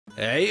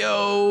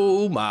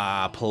Heyo,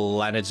 my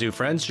Planet Zoo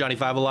friends,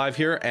 Johnny5 Alive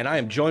here, and I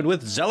am joined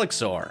with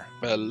Zelixor.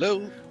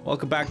 Hello.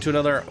 Welcome back to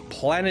another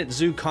Planet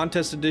Zoo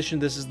Contest Edition.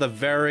 This is the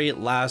very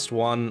last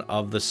one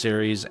of the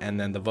series, and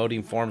then the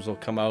voting forms will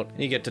come out,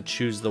 and you get to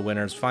choose the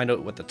winners, find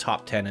out what the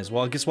top 10 is.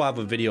 Well, I guess we'll have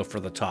a video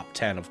for the top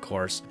 10, of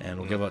course, and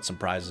we'll give out some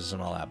prizes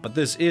and all that. But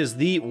this is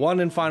the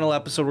one and final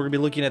episode. We're going to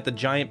be looking at the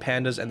giant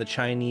pandas and the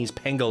Chinese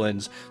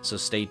pangolins, so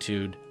stay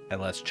tuned, and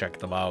let's check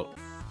them out.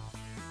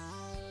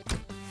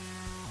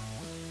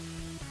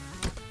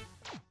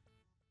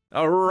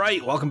 All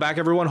right, welcome back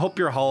everyone. Hope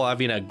you're all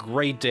having a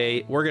great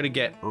day. We're gonna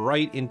get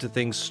right into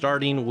things,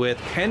 starting with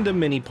Panda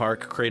Mini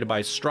Park, created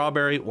by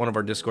Strawberry, one of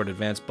our Discord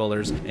advanced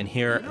builders. And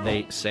here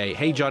they say,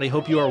 hey Johnny,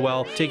 hope you are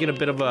well. Taking a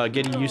bit of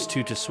getting used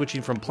to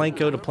switching from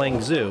Planko to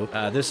playing Zoo.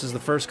 This is the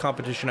first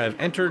competition I've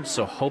entered,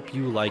 so hope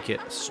you like it,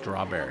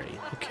 Strawberry.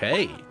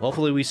 Okay,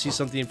 hopefully we see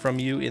something from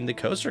you in the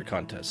coaster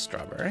contest,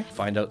 Strawberry.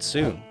 Find out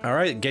soon. All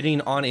right,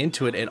 getting on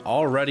into it, it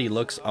already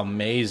looks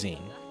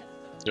amazing.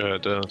 Yeah,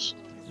 it does.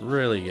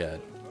 Really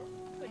good.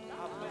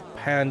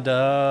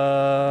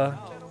 Panda.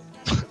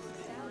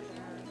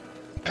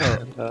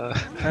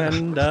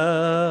 Panda.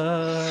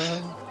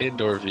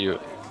 Indoor view.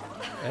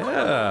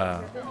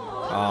 Yeah.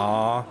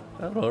 Aw,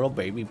 little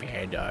baby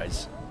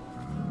pandas.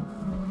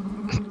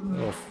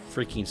 Little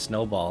freaking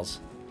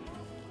snowballs.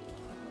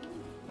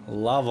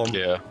 Love them.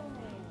 Yeah.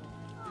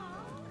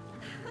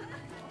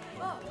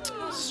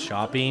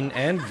 Shopping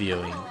and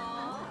viewing.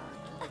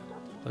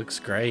 Looks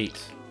great.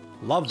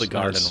 Love the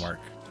garden work.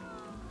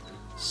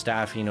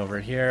 Staffing over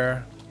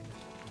here.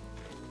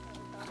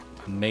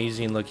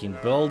 Amazing looking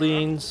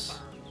buildings.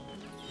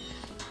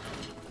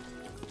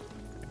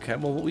 Okay,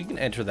 well, we can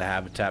enter the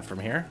habitat from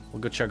here. We'll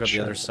go check out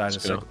the other side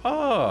of it.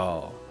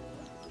 Oh,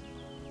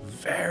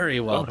 very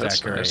well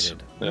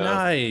decorated. Nice. Yeah.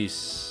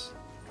 Nice.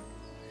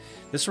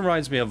 This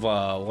reminds me of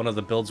one of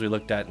the builds we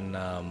looked at in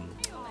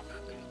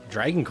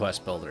Dragon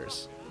Quest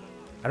Builders.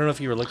 I don't know if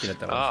you were looking at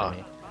that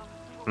one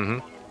for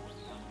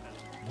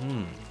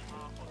me.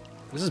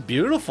 This is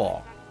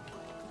beautiful.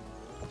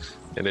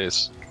 It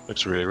is.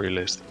 Looks really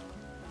realistic.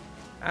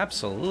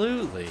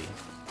 Absolutely.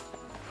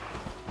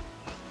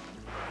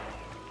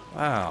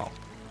 Wow.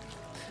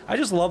 I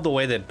just love the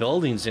way that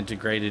buildings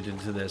integrated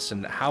into this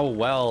and how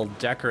well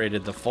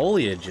decorated the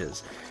foliage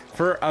is.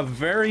 For a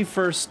very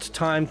first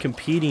time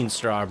competing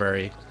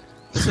Strawberry,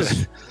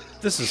 this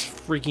is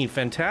freaking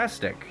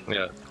fantastic.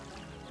 Yeah.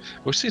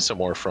 We'll see some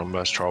more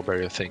from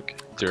Strawberry, I think.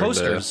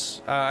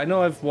 Coasters. I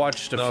know I've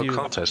watched a few.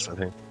 Contest, I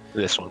think.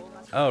 This one.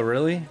 Oh,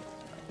 really?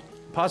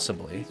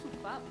 Possibly.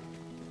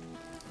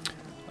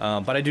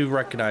 But I do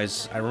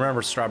recognize, I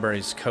remember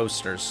Strawberry's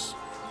coasters.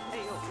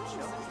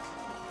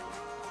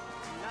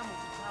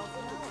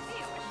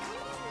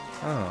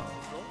 Oh,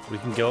 we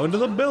can go into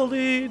the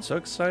building. So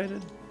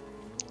excited.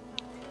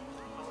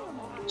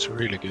 It's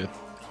really good.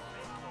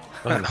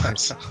 Oh,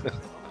 nice.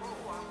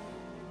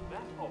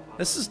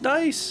 This is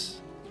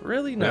nice.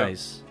 Really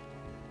nice.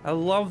 Yeah. I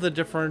love the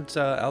different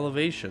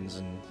elevations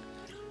and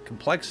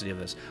complexity of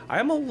this. I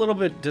am a little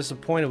bit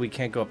disappointed we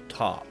can't go up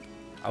top.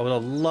 I would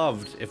have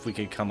loved if we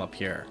could come up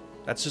here.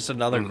 That's just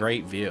another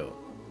great view.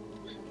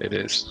 It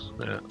is,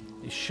 yeah.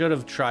 You should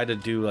have tried to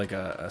do like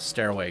a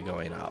stairway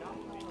going up.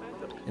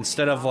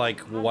 Instead of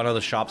like one of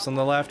the shops on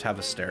the left, have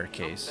a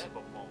staircase.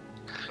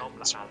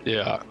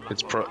 Yeah,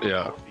 it's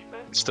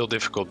still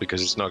difficult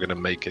because it's not going to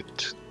make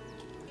it.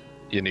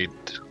 You need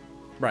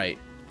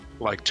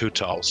like 2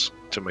 tiles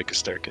to make a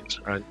staircase,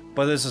 right?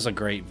 But this is a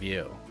great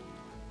view.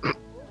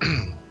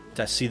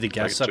 To see the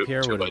guests up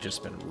here would have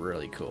just been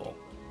really cool.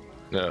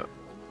 Yeah.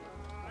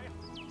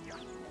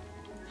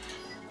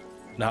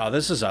 No,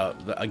 this is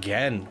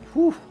again.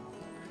 Whew,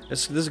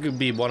 this could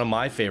be one of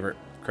my favorite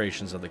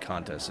creations of the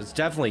contest. It's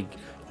definitely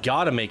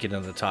got to make it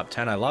into the top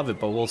 10. I love it,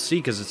 but we'll see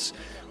because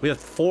we have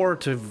 4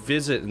 to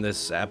visit in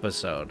this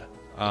episode.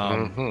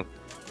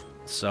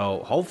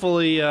 So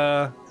hopefully,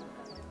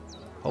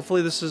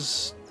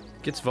 this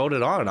gets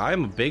voted on. I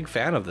am a big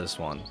fan of this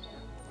one.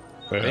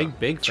 Yeah,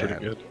 big fan. Really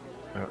good.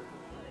 Yeah.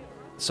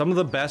 Some of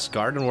the best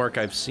garden work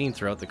I've seen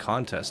throughout the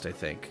contest, I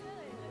think.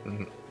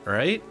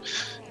 Right?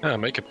 Yeah,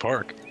 make it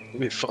park. It'll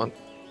be fun.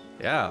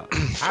 Yeah,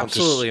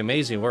 absolutely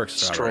amazing work,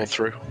 Strawberry.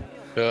 Stroll through.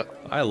 Yeah.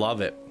 I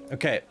love it.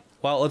 Okay,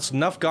 well, it's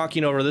enough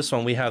gawking over this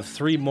one. We have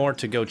 3 more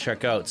to go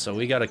check out, so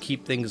we got to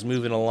keep things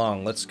moving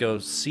along. Let's go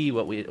see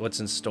what's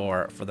in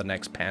store for the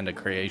next panda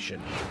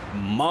creation.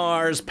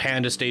 Mars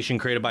Panda Station,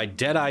 created by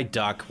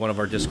DeadEyeDuck, one of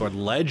our Discord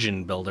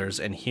legend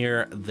builders, and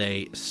here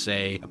they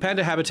say, a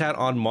panda habitat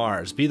on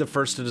Mars. Be the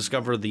first to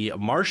discover the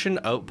Martian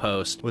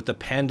outpost with the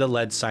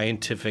panda-led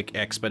scientific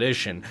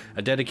expedition.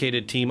 A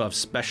dedicated team of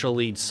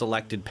specially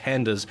selected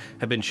pandas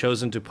have been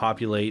chosen to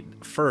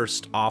populate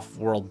first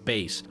off-world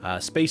base.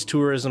 Space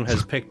tourism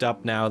has picked up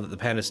up now that the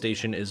Panda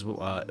Station is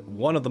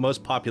one of the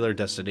most popular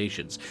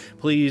destinations.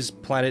 Please,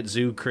 Planet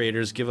Zoo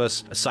creators, give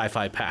us a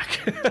sci-fi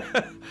pack.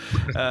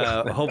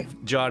 Hope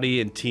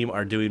Johnny and team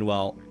are doing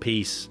well.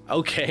 Peace.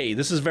 Okay,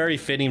 this is very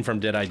fitting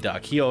from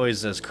DeadEyeDuck. He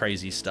always does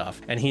crazy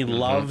stuff, and he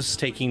loves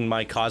taking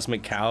my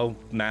Cosmic Cow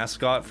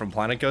mascot from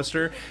Planet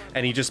Coaster,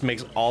 and he just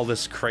makes all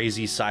this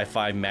crazy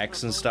sci-fi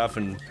mechs and stuff,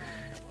 and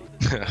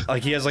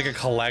like he has like a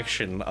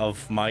collection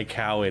of my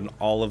cow in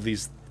all of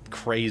these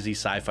crazy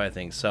sci-fi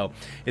things. So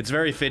it's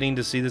very fitting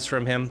to see this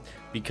from him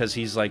because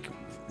he's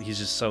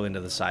just so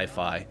into the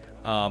sci-fi.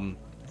 And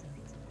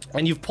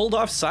you've pulled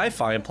off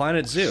sci-fi in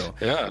Planet Zoo.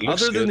 Yeah, it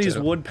looks other than good, these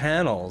wood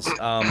panels,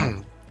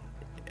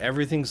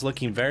 everything's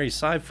looking very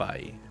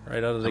sci-fi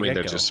right out of the get-go.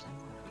 They're just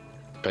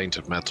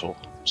painted metal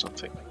or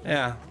something.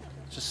 Yeah,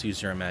 just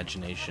use your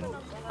imagination.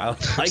 I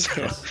like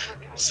this.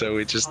 So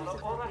we just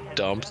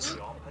dumped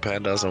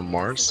pandas on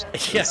Mars?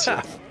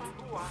 Yeah.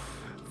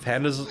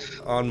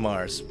 Pandas on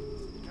Mars.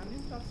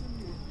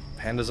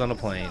 Pandas on a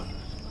plane.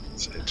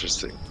 It's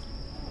interesting.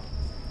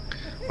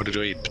 What did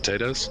we eat?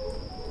 Potatoes?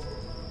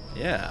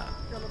 Yeah.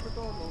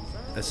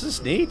 This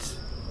is neat.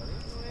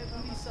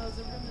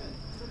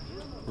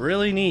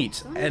 Really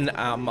neat. And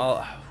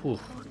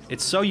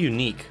it's so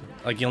unique.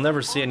 Like, you'll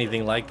never see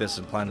anything like this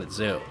in Planet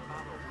Zoo.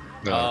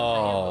 No.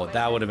 Oh,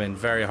 that would have been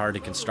very hard to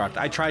construct.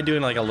 I tried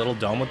doing like a little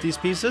dome with these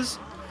pieces.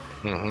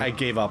 I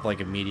gave up like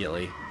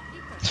immediately.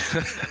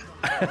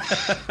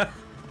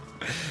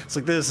 It's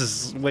like, this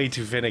is way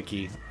too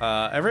finicky.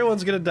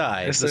 Everyone's gonna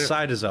die. The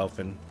side is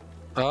open.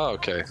 Oh,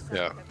 okay.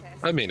 Yeah.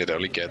 I mean, it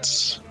only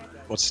gets...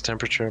 What's the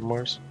temperature on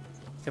Mars?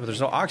 Yeah, but there's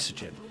no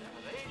oxygen.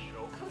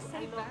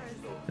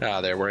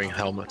 Ah, they're wearing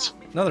helmets.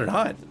 No, they're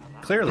not.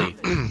 Clearly.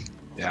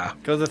 Yeah.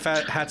 Go to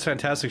the Hat's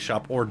Fantastic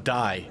shop or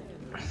die.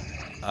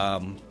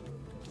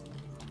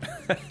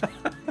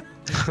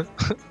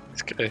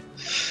 Okay.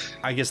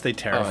 I guess they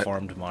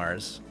terraformed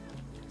Mars,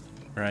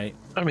 right?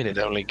 I mean, it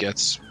only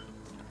gets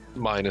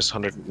minus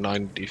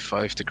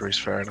 195 degrees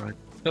Fahrenheit.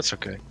 That's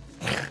okay.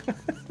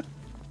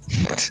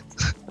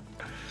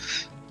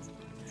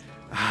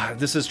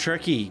 This is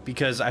tricky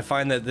because I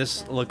find that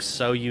this looks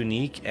so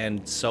unique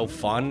and so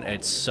fun.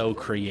 It's so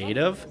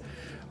creative,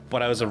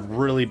 but I was a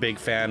really big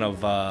fan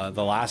of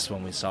the last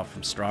one we saw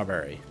from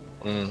Strawberry.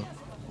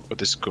 But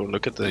this is cool.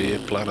 Look at the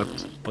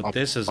planet. But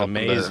this is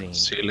amazing. The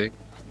ceiling.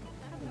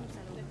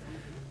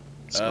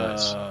 It's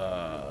nice.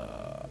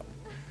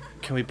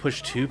 Can we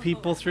push 2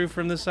 people through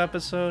from this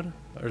episode,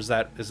 or is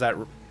that?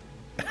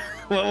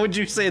 What would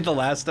you say the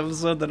last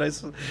episode that I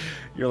saw?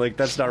 You're like,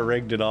 that's not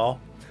rigged at all.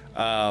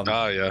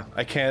 Oh yeah.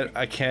 I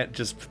can't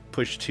just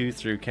push 2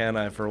 through, can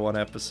I, for one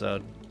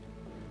episode?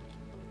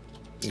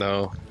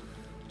 No,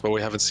 but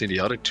we haven't seen the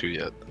other 2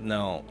 yet.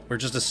 No, we're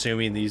just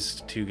assuming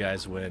these 2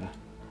 guys win.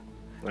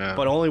 Yeah.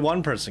 But only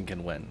one person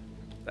can win.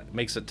 That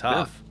makes it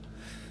tough.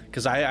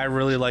 Because I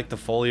really like the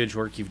foliage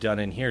work you've done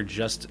in here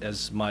just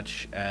as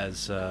much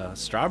as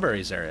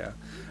Strawberry's area.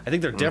 I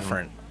think they're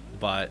different,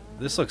 but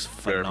this looks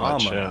phenomenal.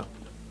 Very much, yeah.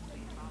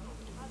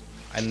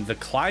 And the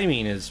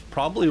climbing is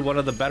probably one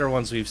of the better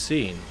ones we've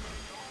seen.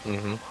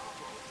 Oh,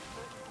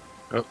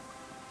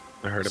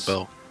 I heard a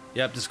bell.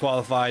 Yep,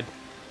 disqualified.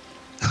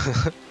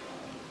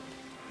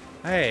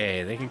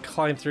 Hey, they can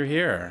climb through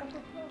here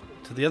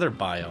to the other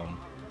biome.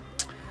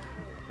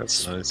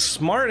 That's nice.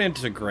 Smart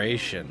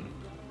integration.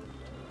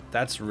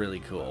 That's really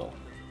cool.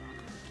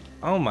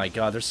 Oh my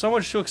god, there's so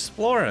much to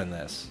explore in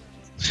this.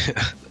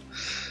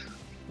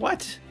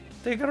 What?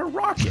 They got a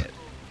rocket.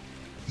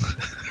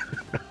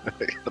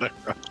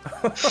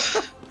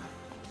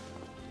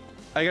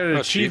 I got an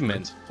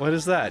achievement. What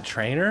is that?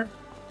 Trainer?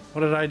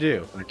 What did I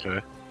do?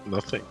 Okay,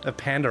 nothing. A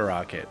panda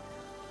rocket.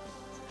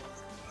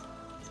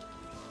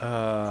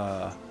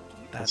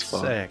 That's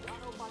sick.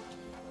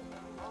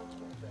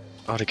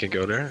 Oh, they can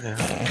go there?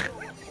 Yeah.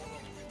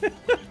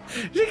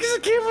 Because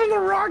it came from the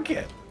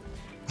rocket.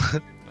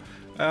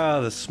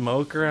 Oh, the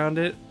smoke around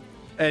it.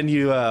 And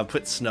you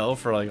put snow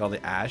for like all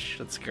the ash.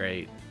 That's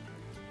great.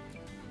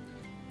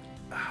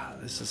 Oh,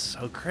 this is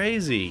so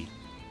crazy.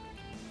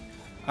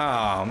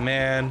 Oh,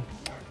 man.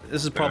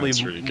 This is probably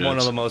really one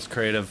of the most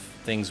creative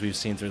things we've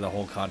seen through the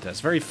whole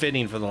contest. Very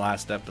fitting for the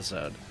last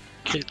episode.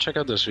 Okay, check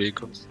out those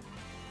vehicles.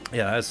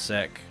 Yeah, that's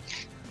sick.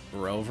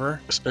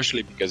 Rover?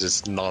 Especially because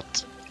it's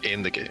not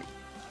in the game.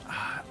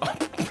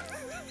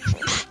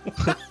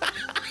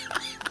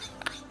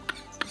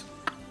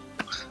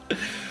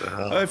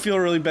 I feel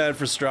really bad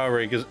for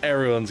Strawberry because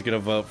everyone's gonna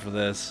vote for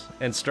this,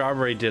 and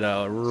Strawberry did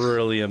a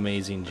really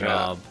amazing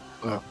job.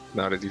 Yeah. Oh,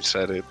 now that you've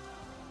said it.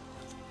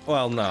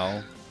 Well,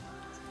 no.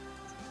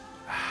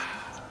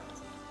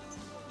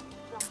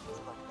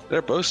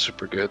 They're both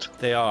super good.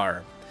 They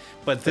are,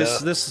 but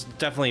this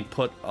definitely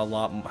put a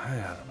lot. I don't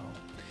know.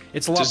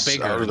 It's a lot just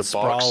bigger. Out of the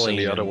sprawling, box, and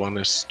the other one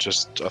is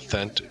just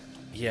authentic.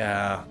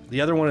 Yeah, the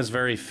other one is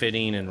very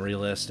fitting and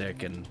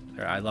realistic, and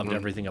I loved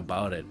everything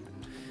about it.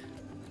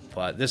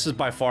 But this is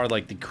by far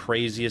like the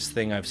craziest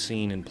thing I've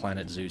seen in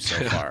Planet Zoo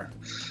so far.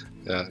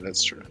 Yeah,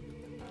 that's true.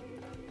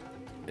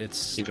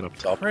 It's even up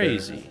top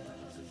crazy.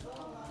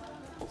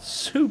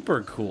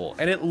 Super cool.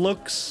 And it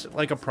looks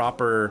like a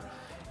proper,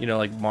 you know,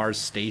 like Mars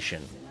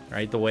station,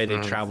 right? The way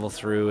they travel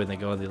through and they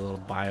go in the little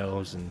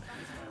bios. And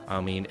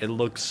I mean, it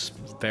looks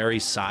very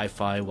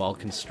sci-fi, well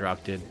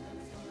constructed.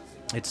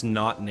 It's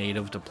not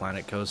native to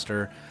Planet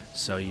Coaster,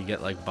 so you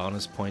get like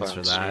bonus points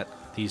for that.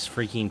 These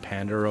freaking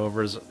Panda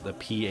rovers, the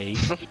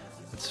P8,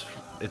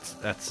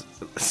 that's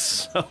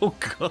so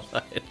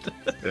good.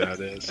 Yeah, it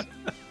is.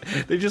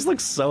 They just look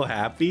so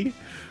happy.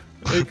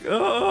 Like,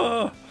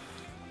 oh,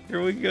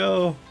 here we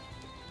go.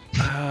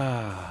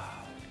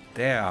 Ah,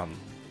 damn.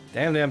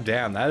 Damn.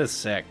 That is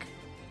sick.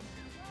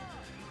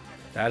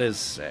 That is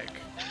sick.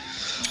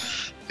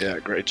 Yeah,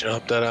 great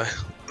job,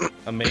 DeadEye.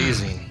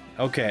 Amazing.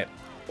 Okay.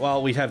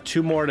 Well, we have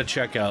 2 more to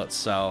check out,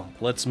 so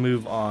let's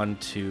move on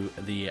to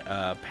the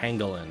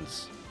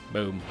Pangolins.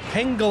 Boom.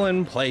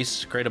 Pangolin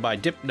Place, created by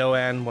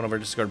dipnoan, one of our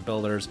Discord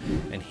builders.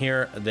 And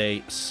here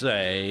they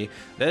say,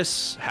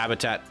 this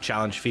habitat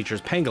challenge features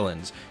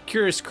pangolins,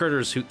 curious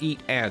critters who eat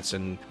ants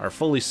and are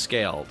fully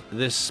scaled.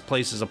 This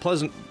place is a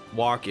pleasant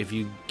walk if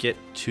you get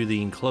to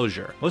the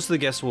enclosure. Most of the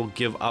guests will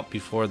give up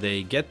before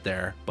they get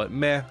there, but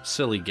meh,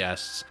 silly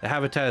guests. The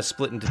habitat is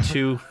split into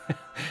 2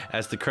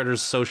 as the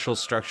critter's social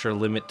structure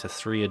limit to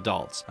 3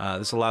 adults.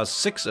 This allows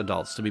 6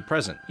 adults to be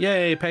present.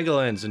 Yay,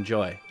 pangolins,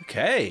 enjoy.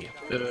 Okay.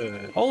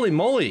 Holy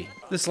moly.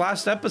 This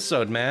last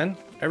episode, man.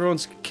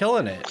 Everyone's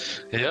killing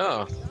it.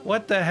 Yeah.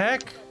 What the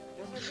heck?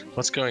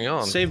 What's going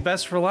on? Save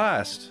best for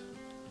last.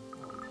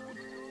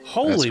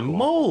 Holy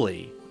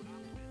moly.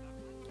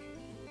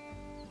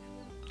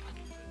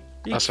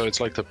 So it's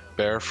like the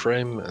bear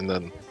frame and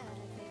then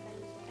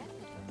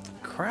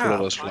crap. Put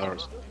all those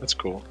flowers. That's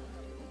cool.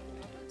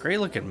 Great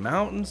looking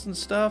mountains and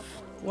stuff.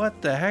 What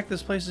the heck?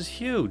 This place is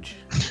huge.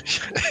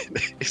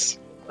 It is.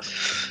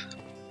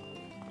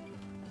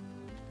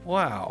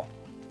 Wow.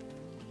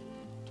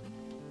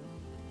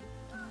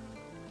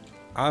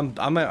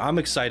 I'm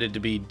excited to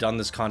be done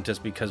this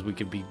contest because we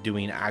could be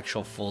doing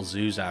actual full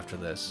zoos after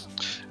this.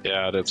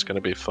 Yeah, that's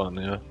gonna be fun.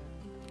 Yeah.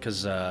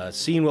 Because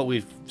seeing what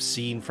we've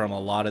seen from a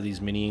lot of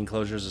these mini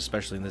enclosures,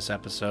 especially in this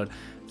episode,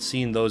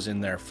 seeing those in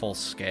their full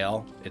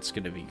scale, it's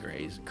going to be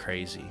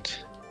crazy.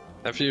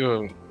 Have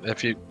you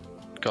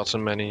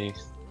gotten many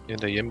in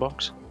the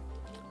inbox?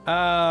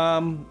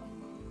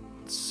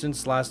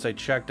 Since last I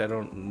checked, I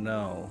don't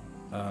know.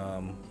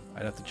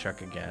 I'd have to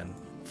check again.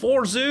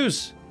 4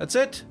 zoos. That's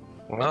it.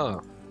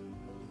 Wow.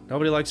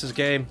 Nobody likes this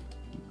game.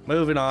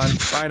 Moving on.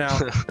 Bye now.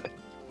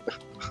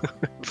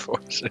 4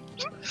 zoos.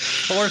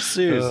 4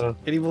 zoos.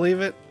 Can you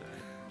believe it?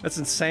 That's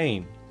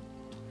insane.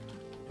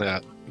 Yeah.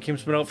 The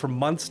game's been out for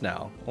months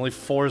now. Only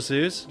 4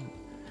 zoos?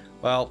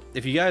 Well,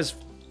 if you guys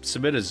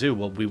submit a zoo,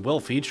 well, we will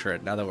feature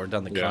it now that we're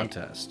done the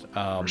contest.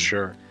 For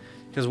sure.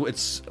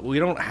 Because we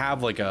don't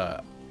have like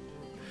a...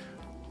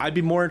 I'd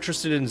be more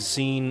interested in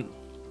seeing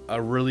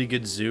a really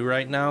good zoo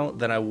right now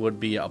than I would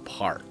be a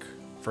park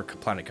for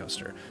Planet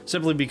Coaster.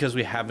 Simply because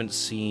we haven't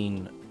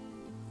seen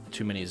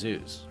too many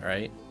zoos,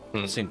 right?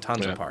 I've seen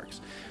tons of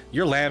parks.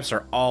 Your lamps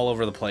are all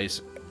over the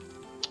place.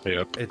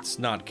 Yep. It's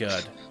not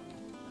good.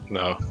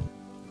 No.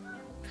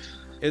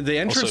 The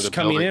entrance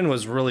coming in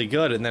was really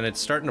good, and then it's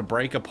starting to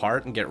break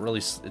apart and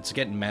it's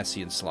getting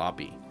messy and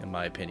sloppy, in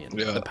my opinion.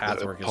 Yeah, the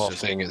pathwork the whole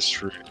thing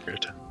is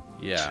weird.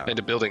 Yeah. And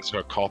the buildings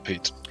are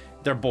copied.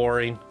 They're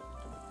boring.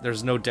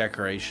 There's no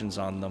decorations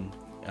on them.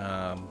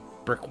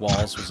 Brick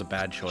walls was a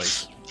bad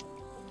choice.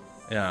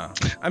 Yeah.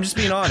 I'm just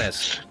being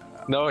honest.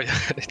 No, it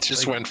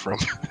just went from...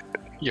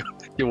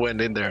 You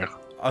went in there.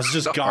 I was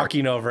just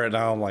gawking over it.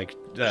 Now I'm like,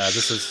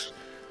 this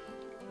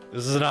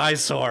is an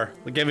eyesore.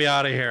 Get me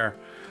out of here.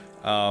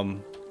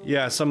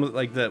 Yeah, some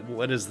like that.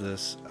 What is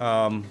this?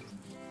 I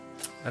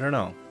don't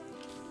know.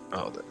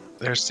 Oh,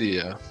 there's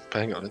the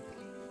pangolin.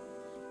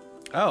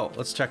 Oh,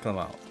 let's check them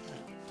out.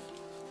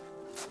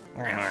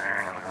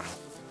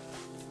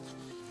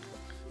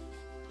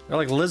 They're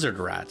like lizard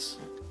rats.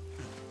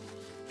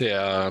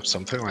 Yeah,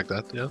 something like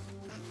that. Yeah.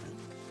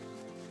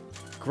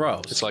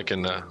 Gross. It's like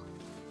in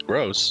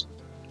gross.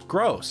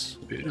 Gross.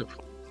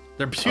 Beautiful.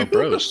 They're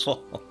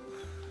beautiful. Oh,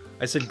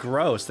 I said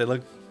gross. They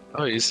look...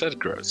 Oh, you said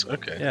gross.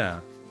 Okay. Yeah.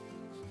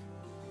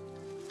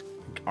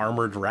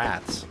 Armored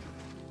rats.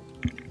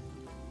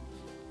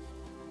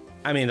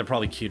 I mean, they're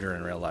probably cuter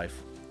in real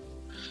life.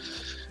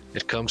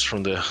 It comes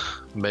from the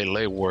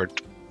Malay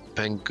word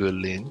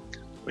pangolin,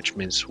 which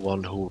means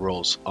one who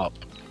rolls up.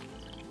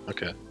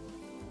 Okay.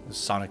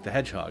 Sonic the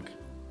Hedgehog.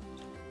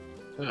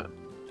 Yeah.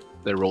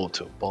 They roll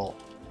into a ball.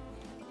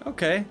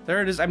 Okay,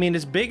 there it is. I mean,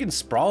 it's big and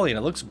sprawling.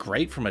 It looks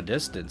great from a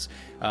distance,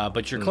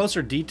 but your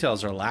closer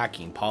details are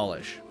lacking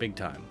polish, big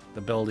time.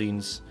 The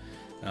buildings,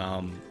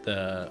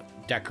 the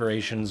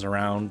decorations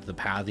around, the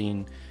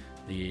pathing,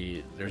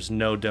 there's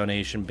no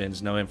donation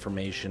bins, no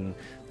information.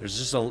 There's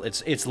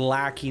just it's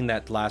lacking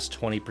that last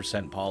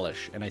 20%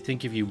 polish. And I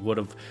think if you would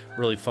have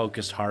really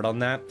focused hard on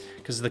that,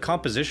 because the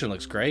composition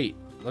looks great.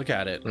 Look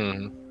at it.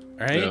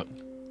 Right? Yeah.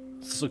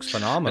 This looks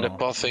phenomenal. And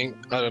the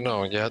pathing, I don't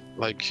know,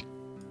 like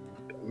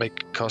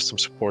make custom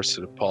supports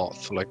to the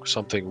path, like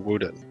something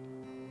wooden.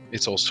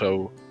 It's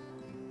also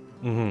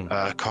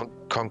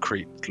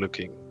concrete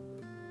looking.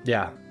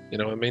 Yeah. You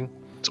know what I mean?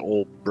 It's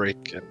all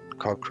brick and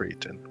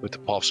concrete and with the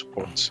path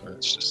supports.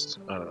 It's just,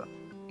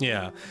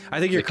 yeah. I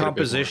think your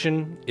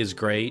composition is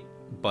great,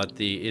 but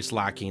it's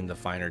lacking the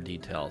finer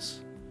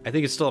details. I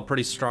think it's still a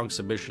pretty strong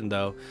submission,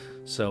 though.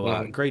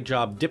 So great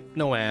job,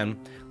 dipnoan.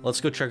 Let's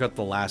go check out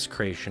the last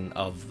creation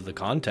of the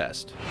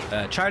contest.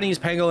 Chinese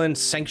Pangolin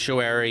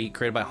Sanctuary,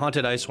 created by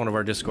HauntedIce, one of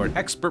our Discord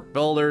expert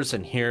builders.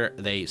 And here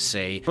they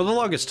say, for the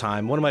longest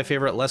time, one of my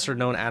favorite lesser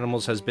known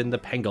animals has been the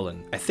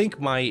pangolin. I think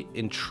my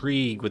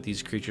intrigue with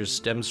these creatures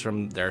stems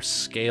from their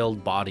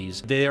scaled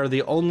bodies. They are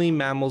the only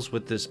mammals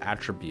with this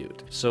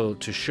attribute. So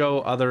to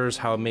show others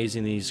how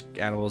amazing these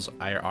animals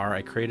are,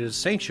 I created a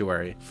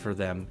sanctuary for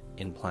them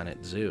in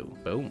Planet Zoo.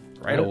 Boom.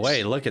 Right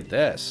away, look at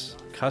this.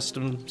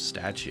 Custom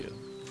statue.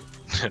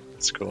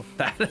 That's cool.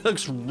 That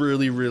looks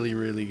really, really,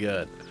 really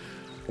good.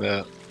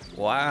 Yeah.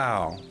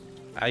 Wow.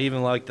 I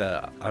even like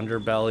the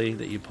underbelly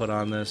that you put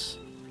on this.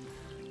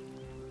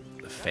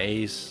 The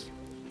face.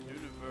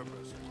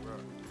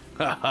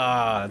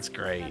 Haha, that's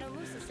great.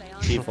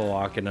 People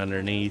walking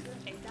underneath.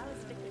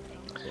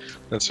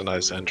 That's a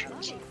nice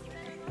entrance.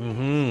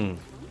 Mm-hmm.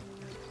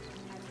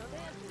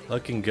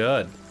 Looking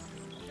good.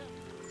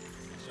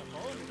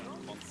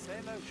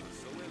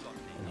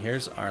 And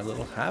here's our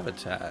little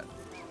habitat.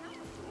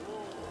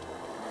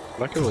 I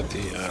like it with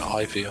the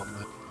ivy on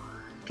the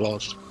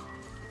glass.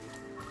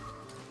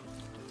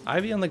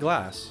 Ivy on the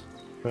glass?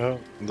 Oh,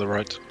 on the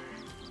right.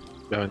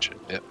 Behind you.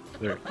 Yeah,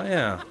 there. Oh,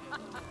 yeah.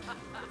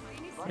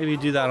 Maybe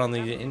do that on the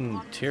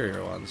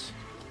interior ones.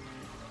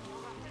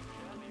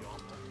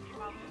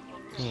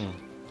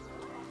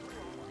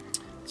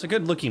 It's a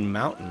good looking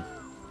mountain.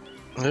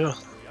 Yeah.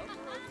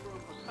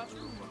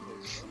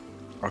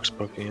 Rocks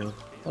poking out.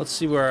 Let's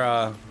see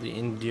where the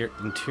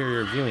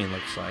interior viewing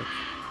looks like.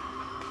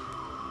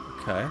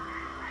 Okay.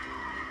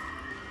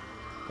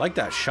 Like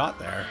that shot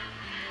there.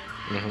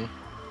 Mm-hmm.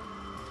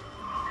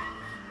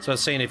 So I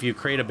was saying, if you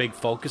create a big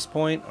focus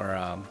point,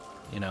 or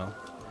you know,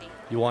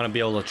 you want to be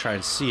able to try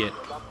and see it.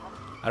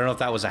 I don't know if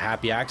that was a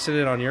happy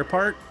accident on your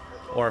part,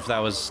 or if that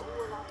was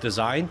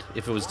designed.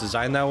 If it was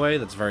designed that way,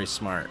 that's very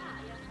smart.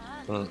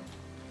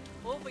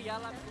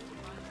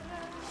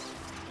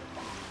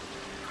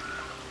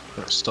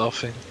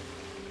 Stuffing.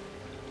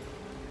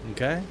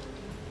 Okay.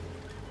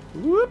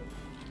 Whoop.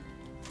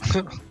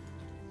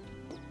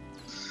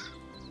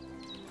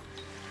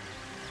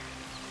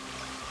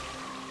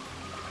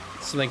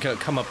 So they could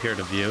come up here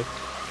to view.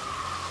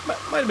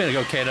 Might have been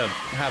okay to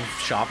have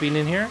shopping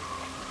in here.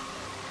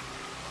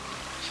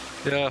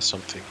 Yeah,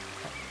 something.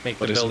 Make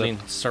the building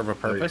serve a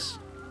purpose.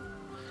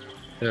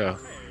 Yeah.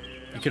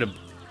 You could have.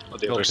 On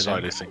the other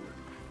side, I think.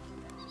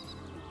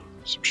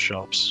 Some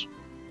shops.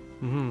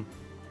 Mm-hmm.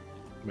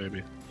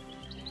 Maybe.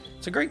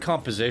 It's a great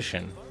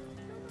composition.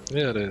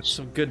 Yeah, it is.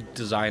 Some good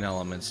design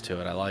elements to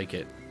it. I like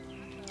it.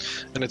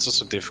 And it's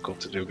also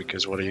difficult to do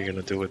because what are you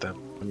gonna do with them?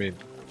 I mean.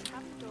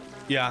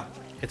 Yeah,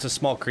 it's a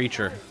small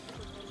creature.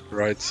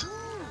 Right.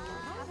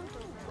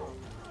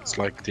 It's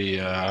like the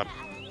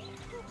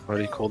what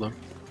do you call them?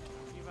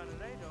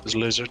 Those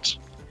lizards.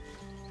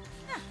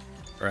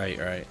 Right,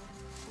 right.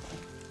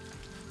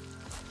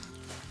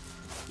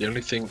 The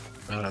only thing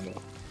I don't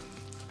know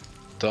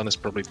done is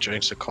probably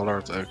change the color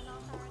of the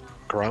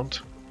ground.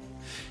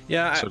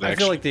 Yeah, so I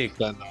feel like the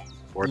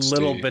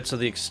little bits of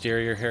the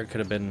exterior here could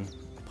have been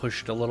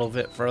pushed a little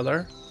bit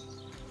further.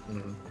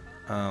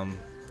 Mm-hmm.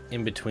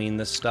 In between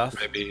this stuff.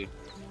 Maybe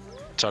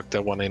tuck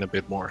that one in a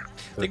bit more.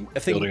 I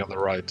think building on the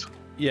right.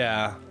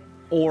 Yeah,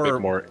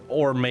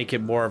 or make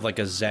it more of like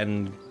a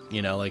Zen,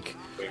 you know, like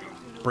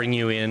bring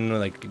you in,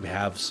 like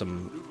have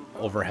some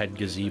overhead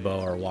gazebo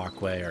or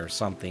walkway or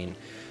something.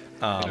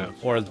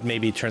 Or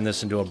maybe turn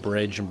this into a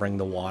bridge and bring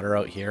the water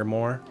out here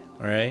more.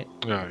 All right.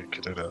 Yeah, you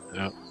could do that.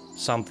 Yeah.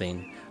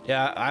 Something.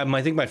 Yeah,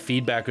 I think my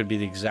feedback would be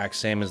the exact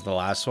same as the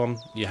last one.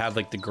 You have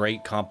like the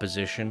great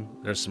composition.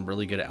 There's some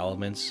really good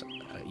elements,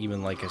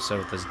 even like I said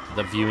with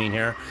the viewing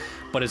here,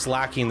 but it's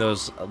lacking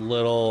those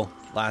little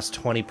last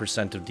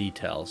 20% of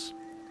details.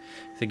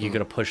 I think you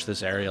could have pushed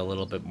this area a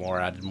little bit more,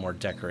 added more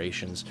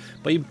decorations,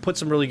 but you put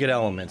some really good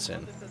elements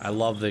in. I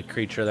love the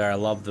creature there. I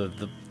love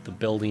the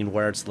building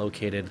where it's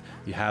located.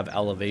 You have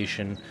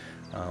elevation.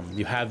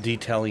 You have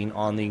detailing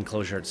on the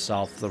enclosure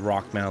itself. The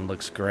rock mound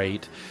looks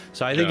great.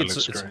 So I think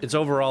it's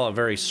overall a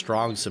very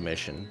strong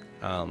submission,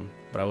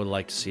 but I would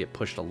like to see it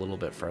pushed a little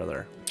bit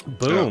further.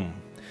 Boom. Yeah.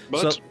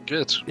 But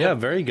good. Yeah,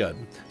 very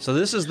good. So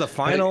this is the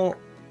final... Hey,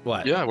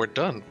 what? Yeah, we're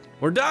done.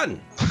 We're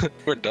done.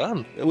 We're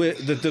done.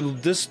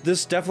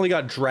 This definitely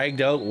got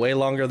dragged out way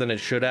longer than it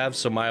should have,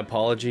 so my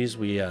apologies.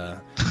 We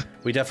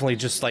definitely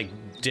just like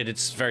did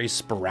it very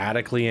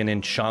sporadically and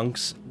in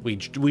chunks. we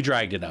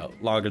dragged it out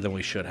longer than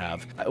we should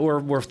have.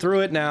 We're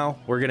through it now.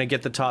 We're gonna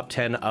get the top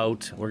 10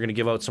 out. We're gonna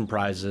give out some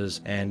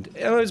prizes, and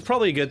it's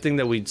probably a good thing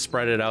that we'd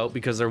spread it out,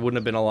 because there wouldn't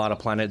have been a lot of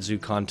Planet Zoo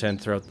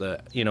content throughout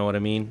the, you know what I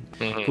mean?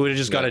 If we would have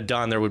just got it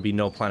done, there would be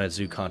no Planet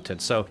Zoo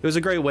content. So it was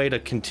a great way to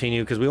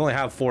continue, because we only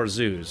have 4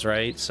 zoos,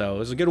 right? So it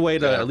was a good way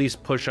to at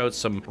least push out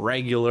some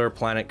regular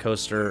Planet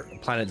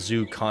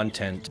Zoo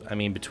content. I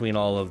mean, between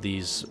all of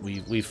these,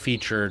 we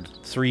featured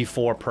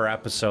 3-4 per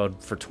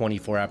episode for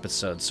 24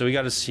 episodes. So we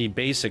got to see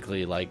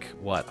basically like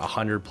what,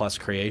 100+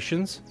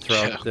 creations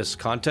throughout this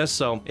contest.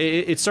 So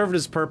it served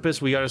its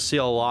purpose. We got to see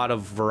a lot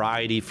of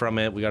variety from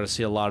it. We got to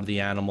see a lot of the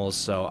animals.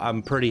 So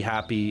I'm pretty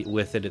happy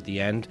with it at the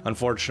end.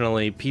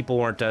 Unfortunately, people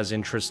weren't as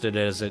interested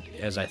as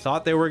I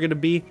thought they were going to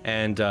be.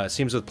 And it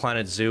seems with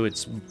Planet Zoo,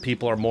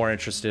 people are more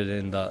interested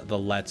in the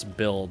Let's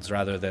Builds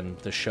rather than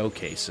the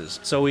showcases.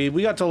 So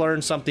we got to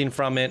learn something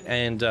from it,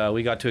 and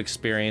we got to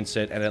experience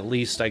it, and at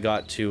least I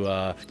got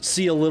to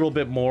see a little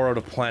bit more out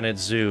of Planet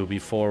Zoo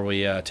before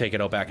we take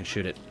it out back and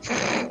shoot it.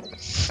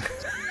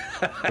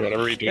 You want to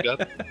redo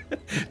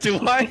that? Do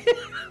I?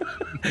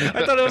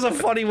 I thought it was a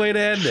funny way to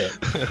end it.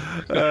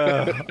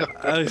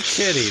 I was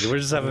kidding. We're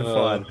just having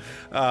fun.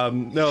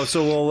 No,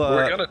 so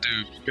we're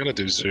gonna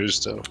do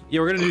zoos though. Yeah,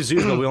 we're gonna do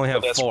zoos, but we only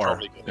have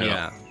 4.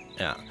 Yeah,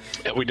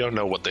 we don't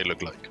know what they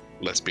look like.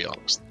 Let's be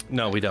honest.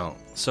 No, we don't.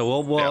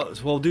 So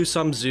we'll do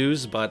some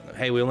zoos, but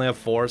hey, we only have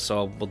 4,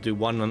 so we'll do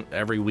one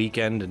every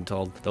weekend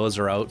until those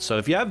are out. So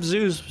if you have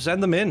zoos,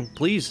 send them in,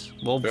 please.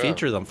 We'll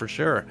feature them for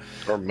sure.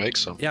 Or make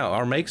some. Yeah,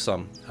 or make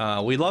some.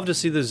 We love to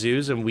see the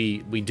zoos, and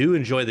we do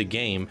enjoy the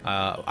game.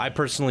 I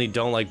personally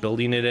don't like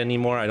building it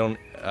anymore. I don't.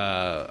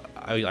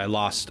 I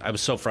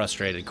was so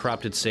frustrated.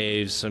 Corrupted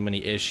saves, so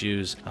many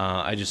issues.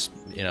 I just,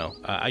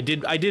 I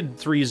did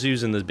 3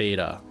 zoos in the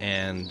beta,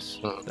 and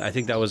I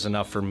think that was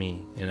enough for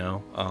me,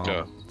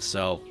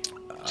 So.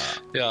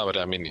 Yeah, but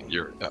I mean,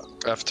 you're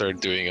after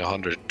doing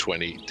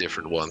 120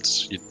 different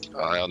ones.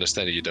 I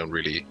understand that you don't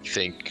really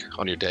think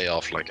on your day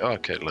off like, oh,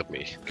 okay, let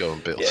me go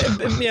and build.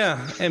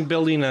 Yeah, and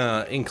building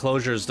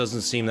enclosures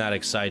doesn't seem that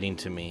exciting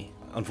to me.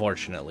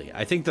 Unfortunately,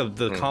 I think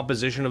the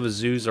composition of the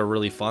zoos are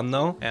really fun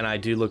though, and I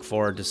do look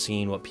forward to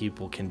seeing what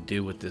people can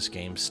do with this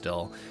game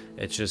still.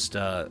 It's just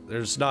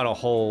there's not a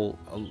whole,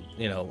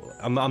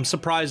 I'm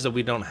surprised that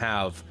we don't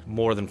have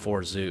more than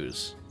 4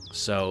 zoos.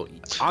 So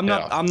I'm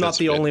not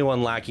the only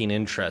one lacking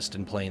interest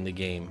in playing the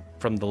game.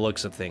 From the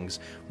looks of things,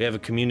 we have a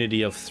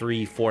community of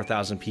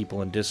 4,000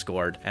 people in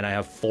Discord, and I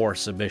have 4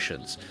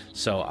 submissions.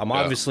 So I'm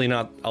obviously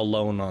not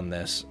alone on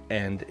this,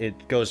 and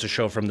it goes to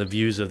show from the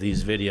views of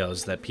these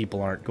videos that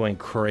people aren't going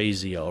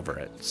crazy over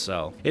it.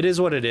 So it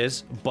is what it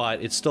is,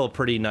 but it's still a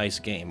pretty nice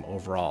game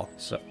overall.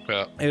 So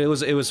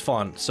it was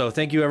fun. So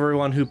thank you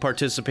everyone who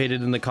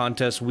participated in the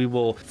contest. We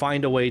will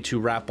find a way to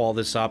wrap all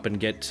this up and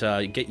get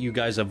you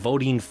guys a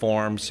voting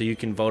form so you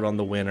can vote on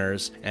the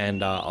winners,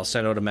 and I'll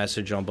send out a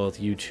message on both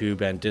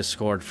YouTube and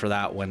Discord for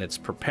that when it's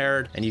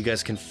prepared, and you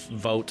guys can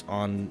vote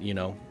on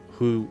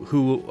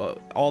who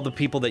all the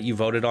people that you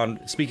voted on.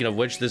 Speaking of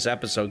which, this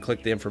episode,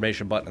 click the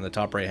information button in the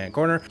top right hand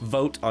corner,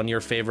 vote on your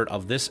favorite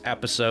of this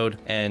episode,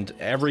 and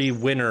every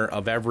winner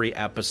of every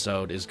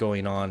episode is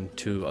going on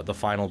to the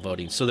final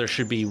voting. So there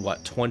should be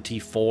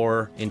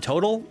 24 in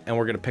total, and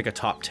we're gonna pick a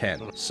top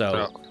 10.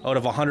 So out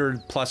of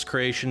 100+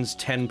 creations,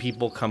 10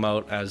 people come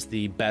out as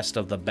the best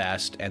of the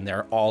best, and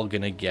they're all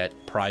gonna get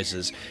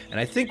prizes. And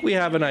I think we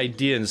have an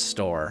idea in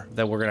store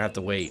that we're gonna have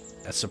to wait.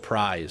 A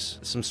surprise,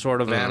 some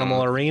sort of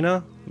animal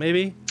arena,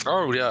 maybe.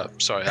 Oh yeah,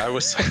 sorry, I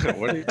was.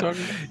 What are you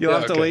talking about? You'll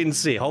have to wait and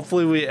see.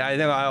 Hopefully,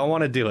 I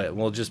want to do it.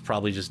 We'll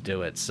probably just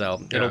do it.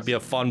 So it'll be a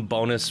fun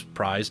bonus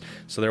prize.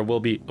 So there will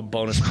be a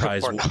bonus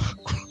prize, or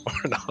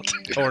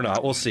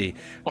not. We'll see.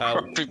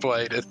 People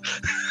hate it.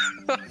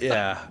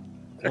 Yeah,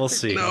 we'll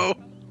see. No.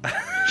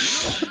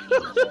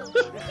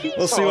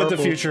 We'll see what the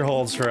future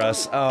holds for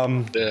us.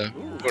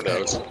 Who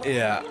knows?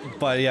 Yeah,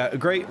 but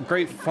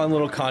great fun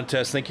little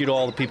contest. Thank you to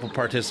all the people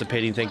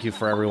participating. Thank you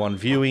for everyone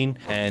viewing,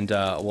 and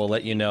we'll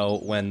let you know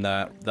when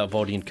the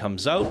voting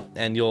comes out,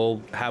 and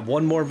you'll have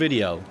one more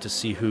video to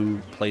see who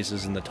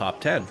places in the top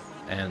 10,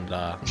 and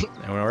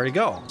we're ready to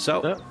go.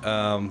 So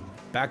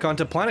back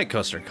onto Planet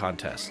Coaster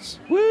contests.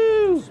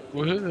 Woo!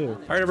 Woohoo!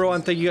 All right,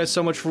 everyone. Thank you guys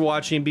so much for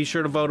watching. Be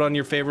sure to vote on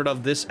your favorite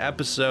of this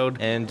episode,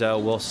 and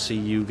we'll see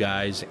you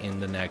guys in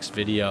the next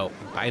video.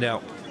 Bye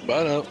now.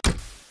 Bye now.